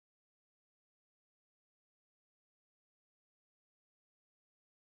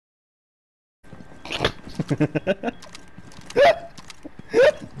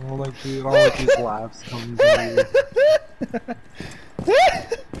All like these laughs coming from you.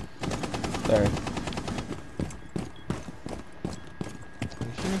 Sorry.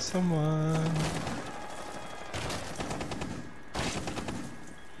 I hear someone.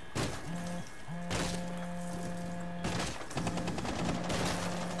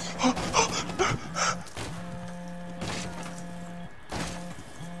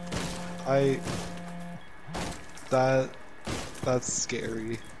 That's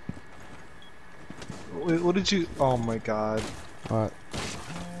scary. Wait, what did you? Oh my god! What?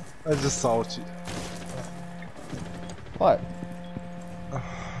 I just saw what you. What?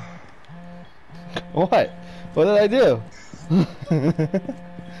 What? What did I do?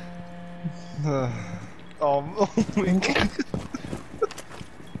 Oh my god!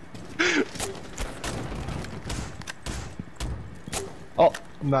 Oh,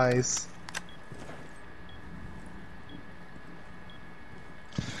 Nice.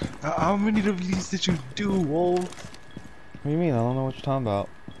 How many of these did you do, Wolf? what do you mean? I don't know what you're talking about.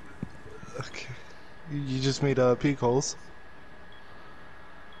 Okay. You just made peak holes.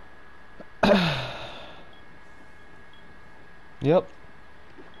 Yep.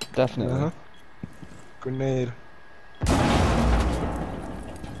 Definitely. Uh-huh. Grenade.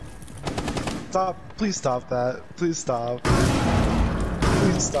 Stop. Please stop that. Please stop.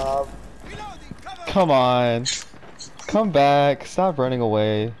 Please stop. Come on. Come back. Stop running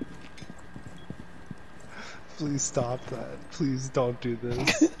away. Please stop that. Please don't do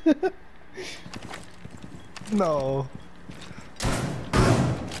this. No.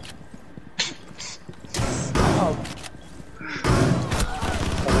 Stop.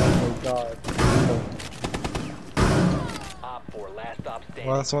 Oh my god.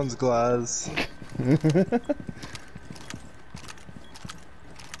 Last one's glass.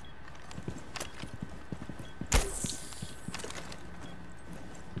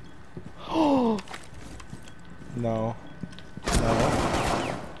 No.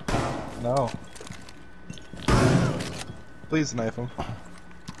 No. No. Please knife him.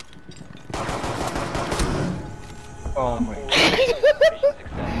 Oh my god.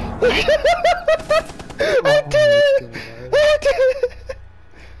 I did it! I did it!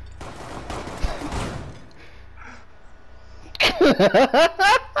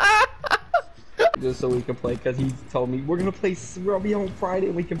 Just so we can play, because he told me we're gonna play. We'll be home Friday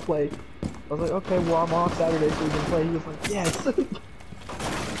and we can play. I was like, okay, well I'm off Saturday so we can play. He was like, yes.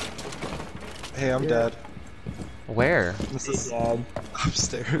 Hey, I'm dead. Where? This Hey is Dad.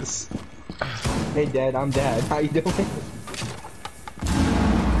 upstairs. Hey Dad, I'm Dad. How you doing?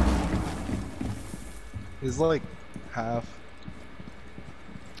 He's like half.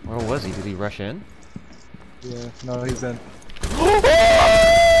 Where was he? Did he rush in? Yeah, no, he's in. That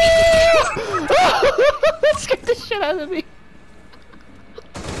scared the shit out of me.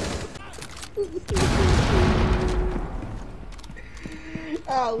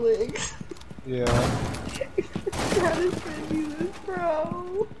 Alex. Yeah. How to send you this,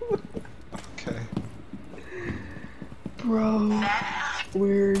 bro? Okay. Bro,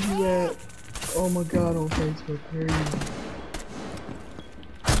 where are you at? Oh my god, on Facebook, where are you?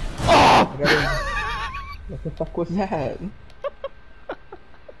 Oh! What the fuck was that?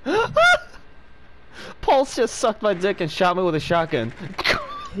 Pulse just sucked my dick and shot me with a shotgun.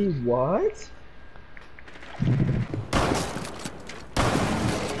 Hey, what?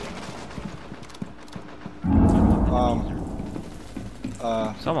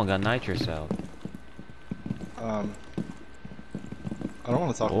 Someone got nitrous out. I don't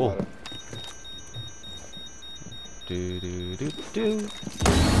want to talk Oh. about it. Do.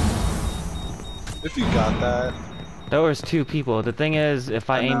 If you got that, There was two people. The thing is, if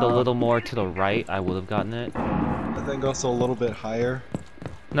I aimed a know. little more to the right, I would have gotten it. I think also a little bit higher.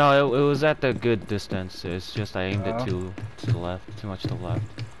 No, it was at the good distance. It's just I aimed it Oh. to the left, too much to the left.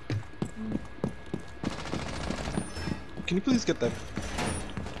 Can you please get that?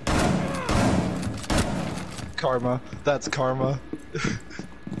 Karma. That's karma.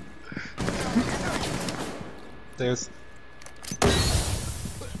 There's.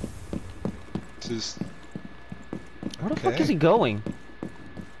 Just. Where the fuck is he going?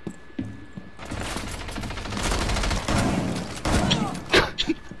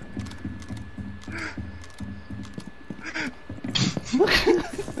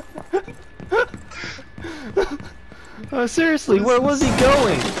 Oh, seriously, where was he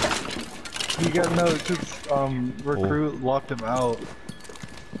going? You got no, because recruit locked him out,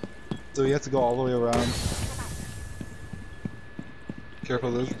 so he has to go all the way around.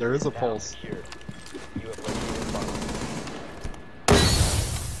 Careful, there is a pulse.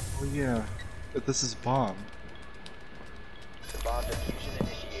 Oh yeah. But this is bomb. Bomb diffusion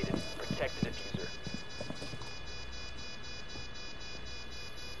initiated. Protect the diffuser.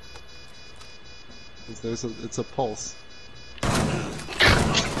 It's a pulse.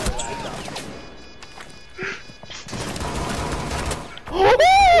 Op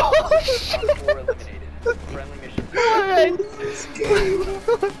 4 eliminated. Friendly mission.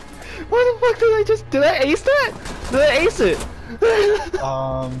 What the fuck did I just? Did I ace that? Did I ace it?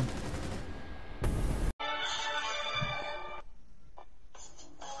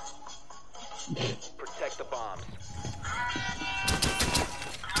 Protect the bombs.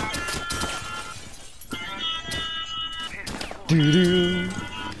 Doo doo.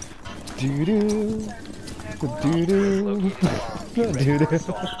 Doo doo. Doo doo. Doo doo.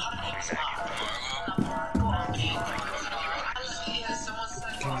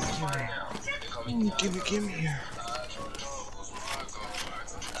 Gimme.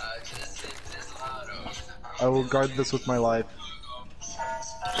 I will guard this with my life.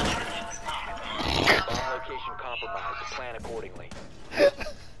 Bomb location compromised. Plan accordingly.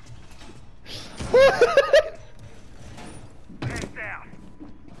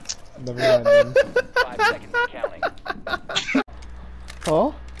 Never mind then. 5 seconds and counting.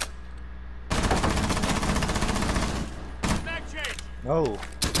 Oh? No.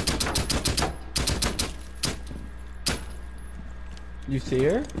 You see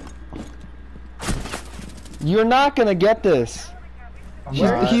her? You're not gonna get this.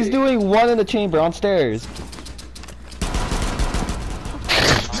 He's doing one in the chamber on stairs.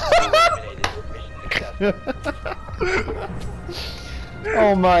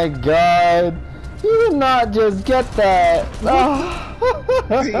 Oh my god. You did not just get that.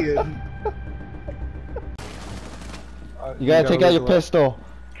 You gotta take out your pistol.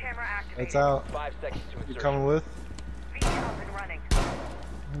 It's out. 5 seconds to You insertion. coming with?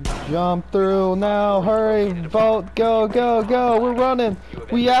 Jump through now, hurry, vote, go, go, go, we're running,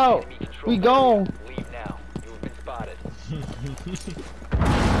 we out, we gone. Leave now. You have been spotted.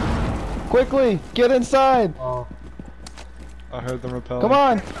 Quickly, get inside. Oh. I heard them repel. Come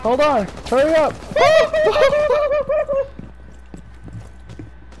on, hold on, hurry up.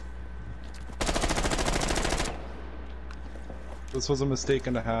 This was a mistake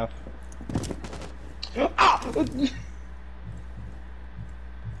and a half.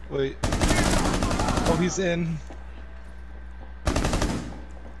 Wait. Oh, he's in.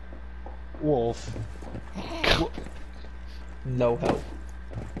 Wolf. No help.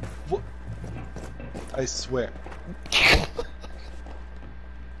 What? I swear.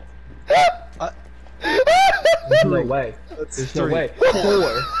 There's no way. That's There's three. no way.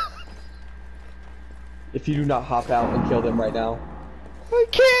 4. If you do not hop out and kill them right now. I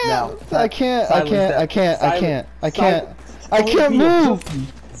can't, Now, I can't, I silence can't, that. I can't, I can't, I can't, I Silence can't the move. pussy,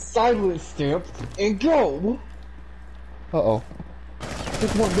 silence stamp and go. Uh-oh.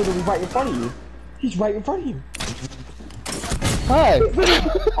 This one literally right in front of you. He's right in front of you. Hi.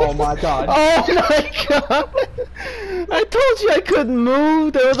 Oh my god. Oh my god! I told you I couldn't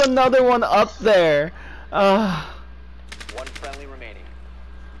move. There was another one up there. One friendly remaining.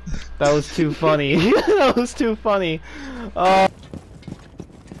 That was too funny. That was too funny.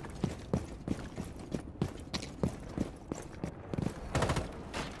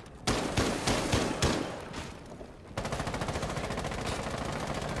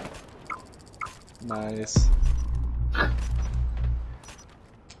 Nice.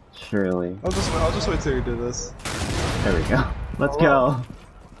 Surely. I'll just wait till you do this. There we go. Let's go.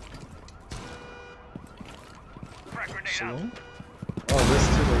 Shalom? Oh, this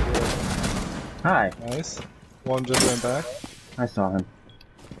too they good. Hi. Nice. One just went back. I saw him.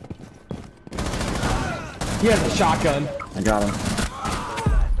 He has a shotgun. I got him.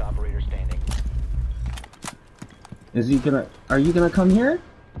 Last operator standing. Is he gonna... Are you gonna come here?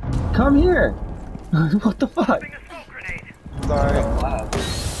 Come here! What the fuck? Sorry. Wow.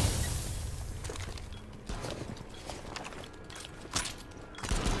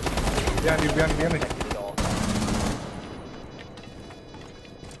 Behind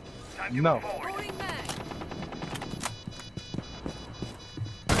you. No.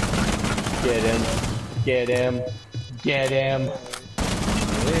 Get him. Get him. Get him.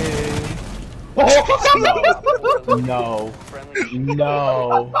 Hey. No. No. Friendly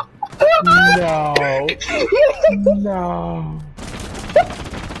No. No. No.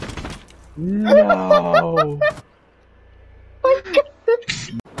 No.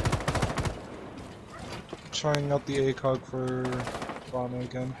 Trying out the ACOG for Lana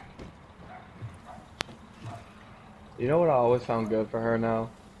again. You know what I always found good for her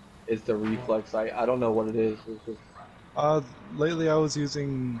now? Is the reflex. I don't know what it is. It's just Lately I was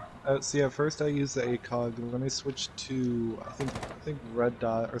using. See, at first I used the ACOG, and then I switched to I think Red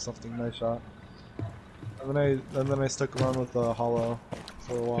Dot or something. Nice shot. And then I stuck around with the Hollow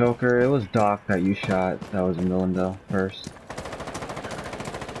for a while. Joker, it was Doc that you shot. That was in the window first.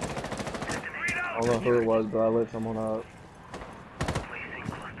 I don't know who it was, but I lit someone up.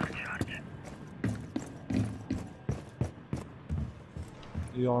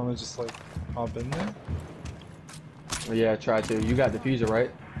 You wanna just like hop in there? Yeah, try to. You got diffuser,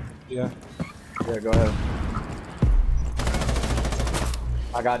 right? Yeah. Yeah, go ahead.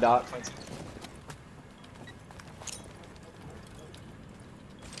 I got Doc.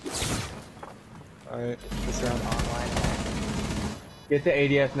 Alright, this round online. Get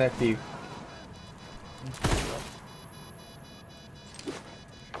the ADS next to you.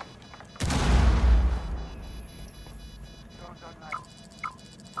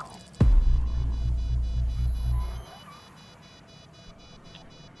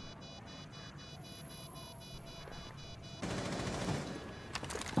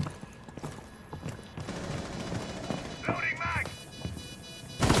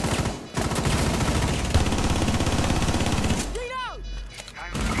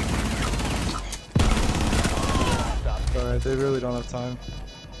 Alright, they really don't have time.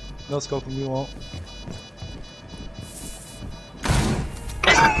 No scoping, you won't.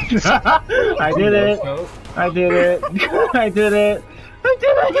 I did it! I did it! I did it! I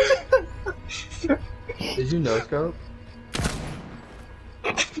did it! Did you no scope?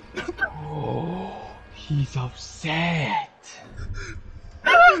 Oh, he's upset.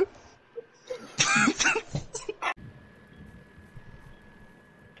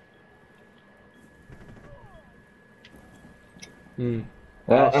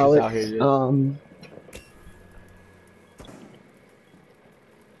 Alex, out here,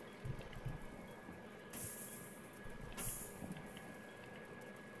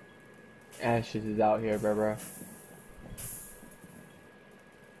 Ashes is out here, bro.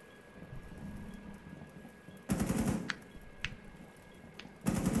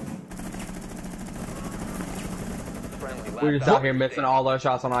 We're just out here missing all our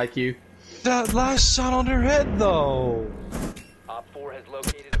shots on IQ. That last shot on her head, though. Op 4 has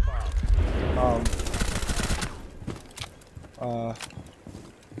located a bomb.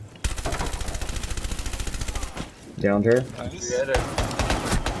 Downed her. Nice.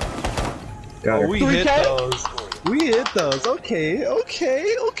 Got her. We hit those. We hit those. Okay,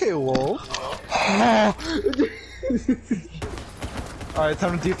 Wolf. Alright,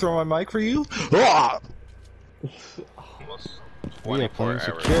 time to deep throw my mic for you. We are playing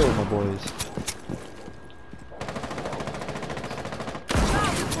secure, my boys.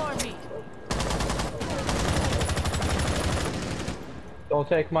 Don't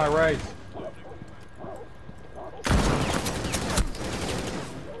take my rights.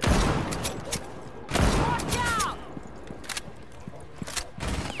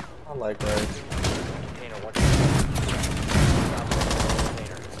 I like rights. Container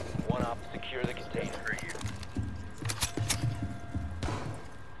one op, secure the container.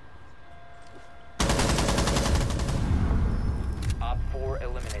 Op 4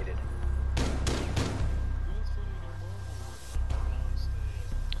 eliminated.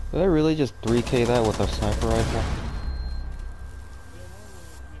 Did I really just 3K that with a sniper rifle?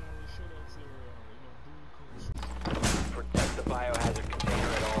 Protect the biohazard container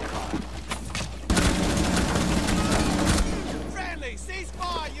at all costs. Friendly,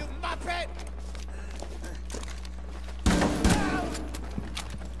 ceasefire, you muppet!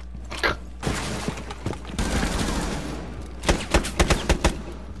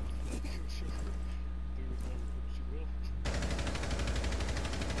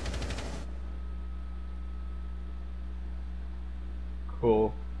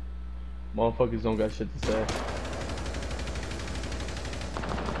 Cool. Motherfuckers don't got shit to say.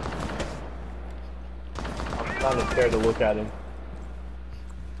 I'm kind of scared to look at him.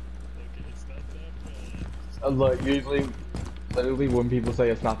 Look, usually, literally when people say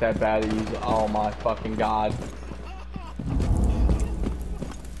it's not that bad, he's, oh my fucking god.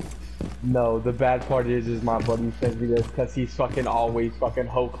 No, the bad part is my buddy sends me this because he's fucking always fucking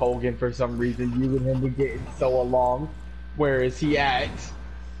Hulk Hogan for some reason. You and him were getting so along. Where is he at?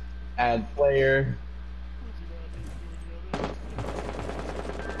 Add player. I'm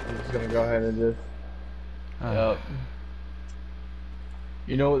just gonna go ahead and just. Yep.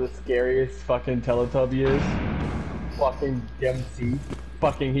 You know what the scariest fucking Teletubby is? Fucking Dempsey.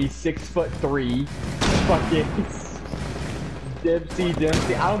 Fucking he's 6'3". Fucking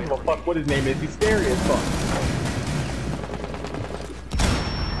Dempsey. I don't give a fuck what his name is. He's scary as fuck.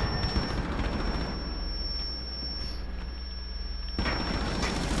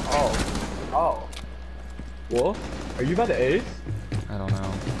 Wolf, are you about to ace? I don't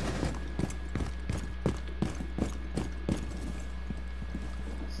know.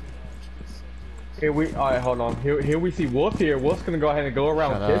 Here we, all right, hold on. Here we see Wolf here. Wolf's gonna go ahead and go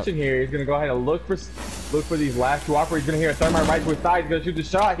around Shut kitchen here. He's gonna go ahead and look for these last two operators. He's gonna hear a thermite right to his side. He's gonna shoot the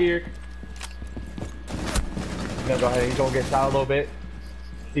shot here. He's gonna go ahead and he's gonna get shot a little bit.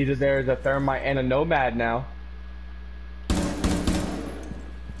 See that there's a thermite and a nomad now.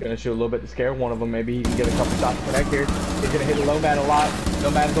 Gonna shoot a little bit to scare one of them. Maybe he can get a couple shots to connect here. He's gonna hit the nomad a lot.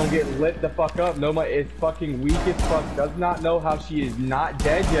 Nomad's gonna get lit the fuck up. Nomad is fucking weak as fuck. Does not know how she is not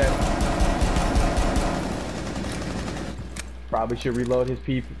dead yet. Probably should reload his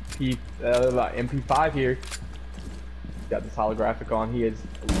MP5 here. Got this holographic on. He is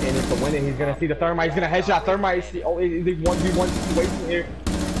in it to win it. He's gonna see the thermite. He's gonna headshot thermite. Oh, it's a 1v1 situation here.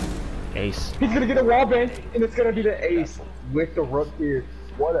 Ace. He's gonna get a wall bang, and it's gonna be the ace with the rook here.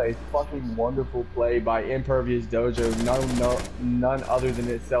 What a fucking wonderful play by Impervious Dojo. None other than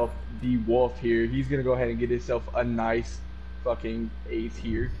itself, the Wolf here. He's gonna go ahead and get himself a nice fucking ace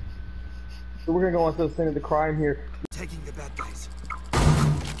here. So we're gonna go on to the scene of the crime here. Taking the bad guys.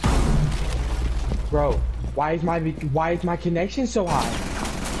 Bro, why is my connection so high?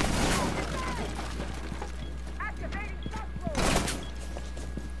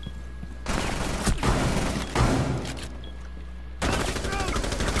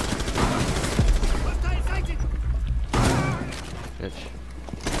 Bitch.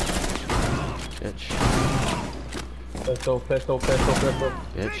 Bitch. Pistol.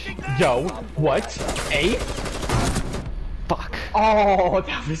 Bitch. Yo, what? 8? Fuck. Oh,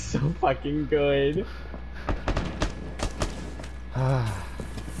 that was so fucking good.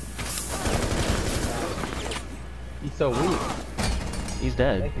 He's so weak. He's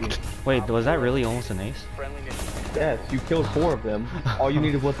dead. Wait, was that really almost an ace? Friendly mission. Yes, you killed 4 of them. All you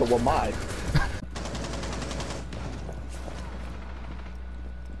needed was the Wamai.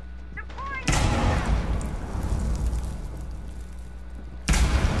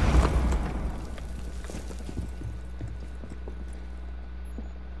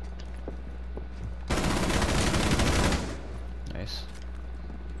 Nice.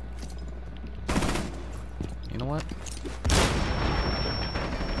 You know what?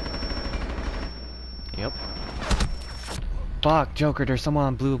 Yep. Fuck, Joker, there's someone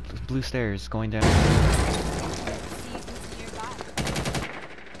on blue stairs going down.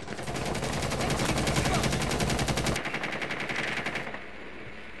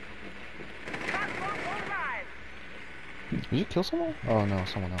 Did you kill someone? Oh no,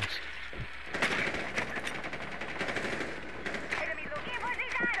 someone else.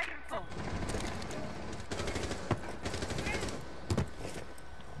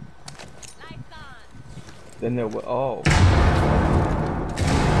 Then there was, oh.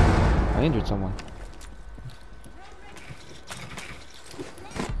 I injured someone.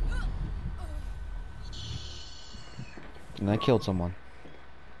 And I killed someone.